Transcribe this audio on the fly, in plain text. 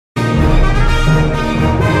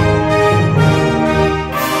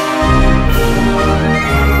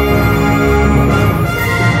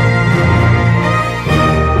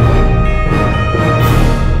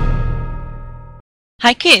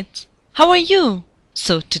Hi kids, how are you?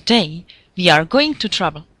 So today we are going to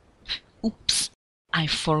travel. Oops, I've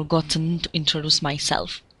forgotten to introduce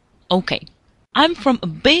myself. Okay, I'm from a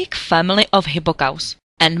big family of hippocows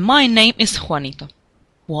and my name is Juanito.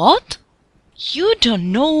 What? You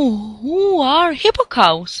don't know who are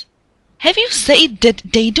hippocows? Have you said that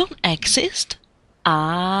they don't exist?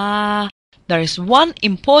 Ah, there is one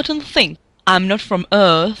important thing. I'm not from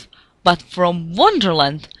Earth, but from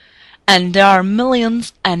Wonderland, and there are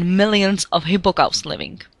millions and millions of hippocows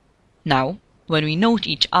living. Now, when we know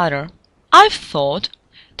each other, I've thought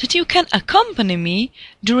that you can accompany me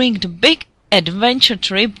during the big adventure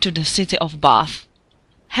trip to the city of Bath.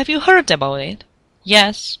 Have you heard about it?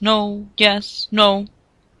 Yes, no, yes, no.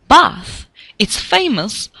 Bath, it's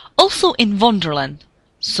famous also in Wonderland.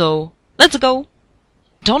 So, let's go.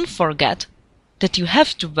 Don't forget that you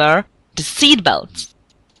have to wear the seat belts.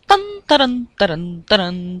 Dun, dun, dun,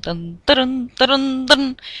 dun, dun, dun, dun,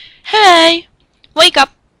 dun. Hey, wake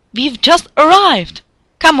up! We've just arrived.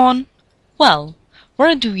 Come on. Well,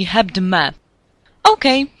 where do we have the map?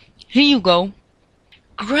 Okay, here you go.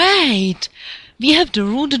 Great! We have the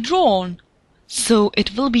route drawn, so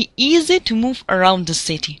it will be easy to move around the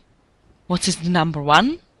city. What is the number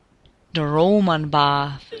one? The Roman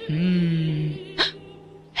bath.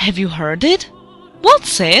 Have you heard it?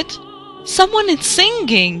 What's it? Someone is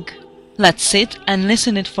singing. Let's sit and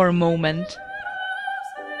listen it for a moment.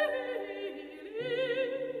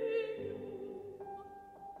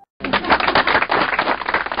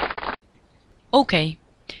 Okay,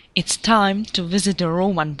 it's time to visit the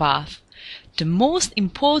Roman bath, the most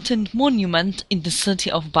important monument in the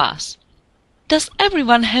city of Bath. Does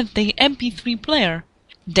everyone have their MP3 player?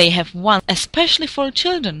 They have one especially for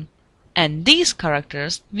children. And these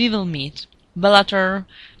characters we will meet: Bellator,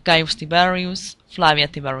 Gaius Tiberius, Flavia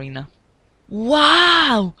Tiberina.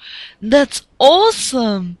 Wow! That's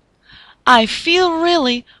awesome! I feel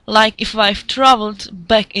really like if I've traveled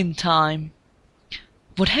back in time.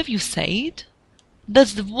 What have you said?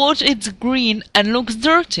 That's the water, it's green and looks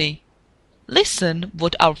dirty. Listen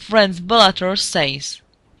what our friend Bellator says.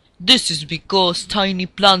 This is because tiny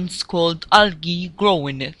plants called algae grow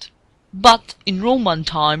in it. But in Roman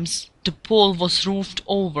times, the pool was roofed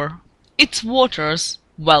over. Its waters,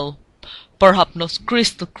 well, perhaps not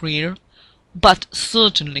crystal clear, but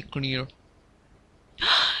certainly clear.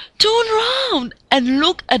 Turn round and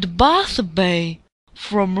look at Bath Bay.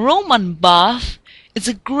 From Roman Bath, it's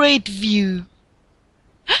a great view.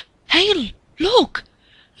 Hey, look!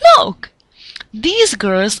 Look! These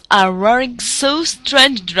girls are wearing so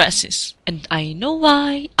strange dresses. And I know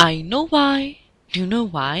why, I know why. Do you know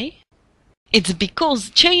why? It's because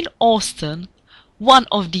Jane Austen, one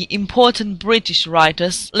of the important British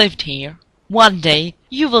writers, lived here. One day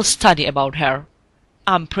you will study about her,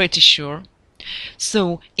 I'm pretty sure.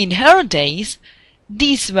 So, in her days,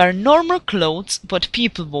 these were normal clothes what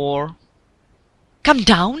people wore. Come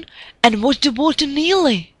down and watch the water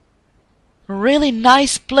nearly. Really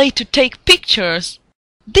nice place to take pictures.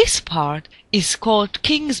 This part is called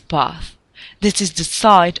King's Bath. This is the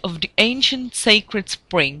site of the ancient sacred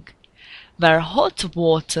spring, where hot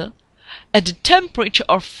water at a temperature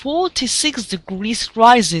of 46 degrees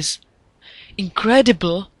rises.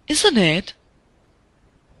 Incredible, isn't it?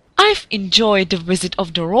 I've enjoyed the visit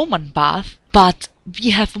of the Roman bath, but we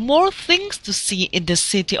have more things to see in the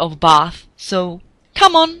city of Bath, so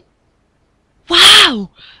come on. Wow!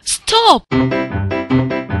 Stop!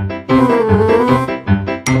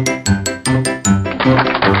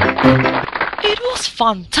 It was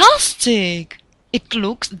fantastic! It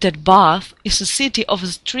looks that Bath is a city of a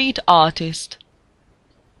street artist.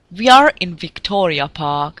 We are in Victoria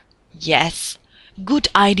Park. Yes, good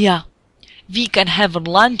idea. We can have a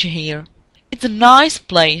lunch here. It's a nice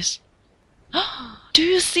place. Do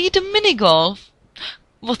you see the mini-golf?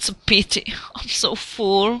 What's a pity. I'm so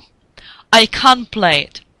full. I can't play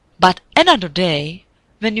it. But another day,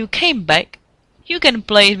 when you came back, you can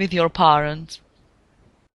play it with your parents.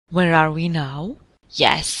 Where are we now?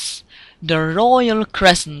 Yes, the Royal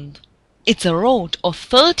Crescent. It's a road of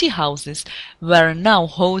 30 houses where now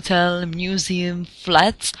hotel, museum,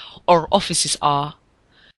 flats or offices are.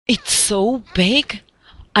 It's so big,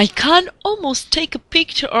 I can't almost take a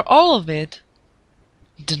picture of all of it.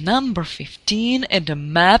 The number 15 in the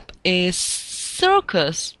map is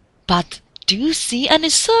circus. But do you see any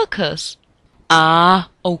circus? Ah,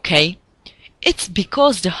 okay. It's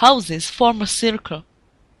because the houses form a circle.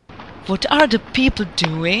 What are the people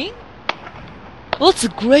doing? What's a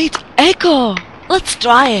great echo? Let's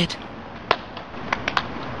try it.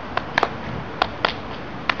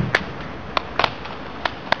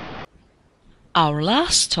 Our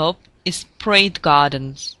last stop is Parade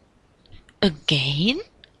Gardens. Again?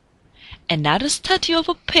 Another statue of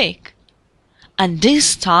a pig, and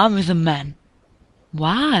this time with a man.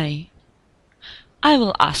 Why? I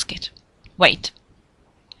will ask it. Wait.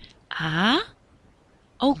 Ah?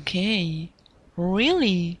 Okay.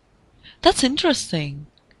 Really? That's interesting.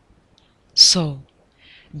 So,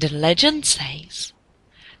 the legend says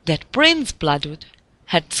that Prince Bloodwood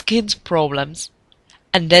had skin problems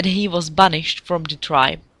and that he was banished from the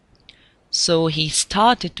tribe. So he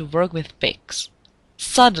started to work with pigs.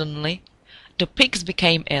 Suddenly, the pigs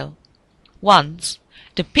became ill. Once,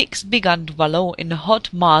 the pigs began to wallow in the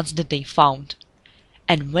hot muds that they found,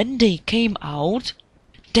 and when they came out,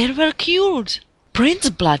 they were cured. Prince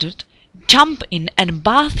Bloodwood jumped in and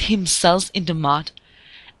bathed himself in the mud,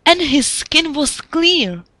 and his skin was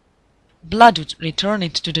clear. Bloodwood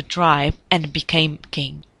returned to the tribe and became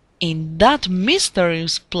king. In that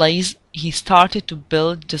mysterious place he started to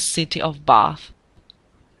build the city of Bath.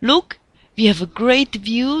 Look, we have a great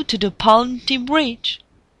view to the Palm Tree Bridge.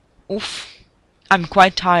 Oof, I'm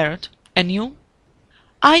quite tired. And you?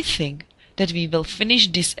 I think that we will finish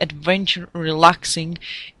this adventure relaxing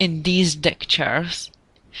in these deck chairs.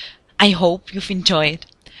 I hope you've enjoyed,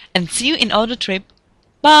 and see you in our trip.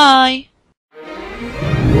 Bye!